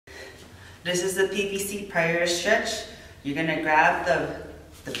This is the PVC prior stretch. You're gonna grab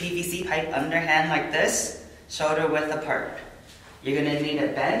the PVC pipe underhand like this, shoulder width apart. You're gonna need a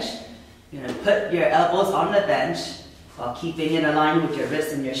bench. You're gonna put your elbows on the bench while keeping it aligned with your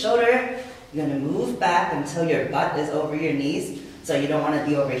wrist and your shoulder. You're gonna move back until your butt is over your knees. So you don't wanna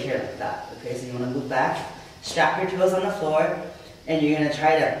be over here like that. Okay, so you wanna move back, strap your toes on the floor, and you're gonna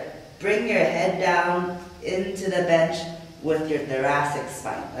try to bring your head down into the bench with your thoracic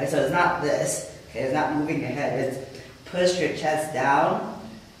spine. Right? So it's not this, okay? It's not moving your head, it's push your chest down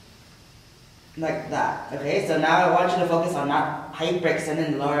like that. Okay, so now I want you to focus on not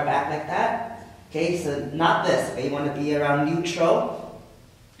hyperextending the lower back like that. Okay, so not this, okay? You want to be around neutral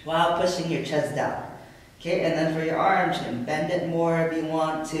while pushing your chest down. Okay, and then for your arms, you can bend it more if you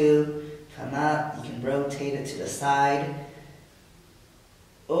want to. Come up, you can rotate it to the side.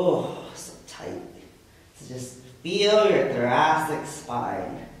 Oh, so tight. So just feel your thoracic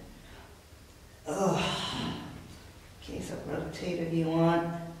spine. Oh. Okay, so rotate if you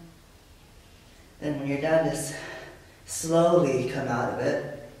want. Then when you're done, just slowly come out of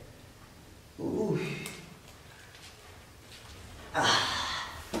it. Ooh. Ah.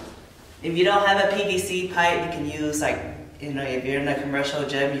 If you don't have a PVC pipe, you can use if you're in a commercial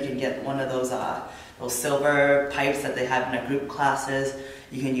gym, you can get one of those silver pipes that they have in the group classes.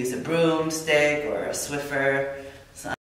 You can use a broomstick or a Swiffer.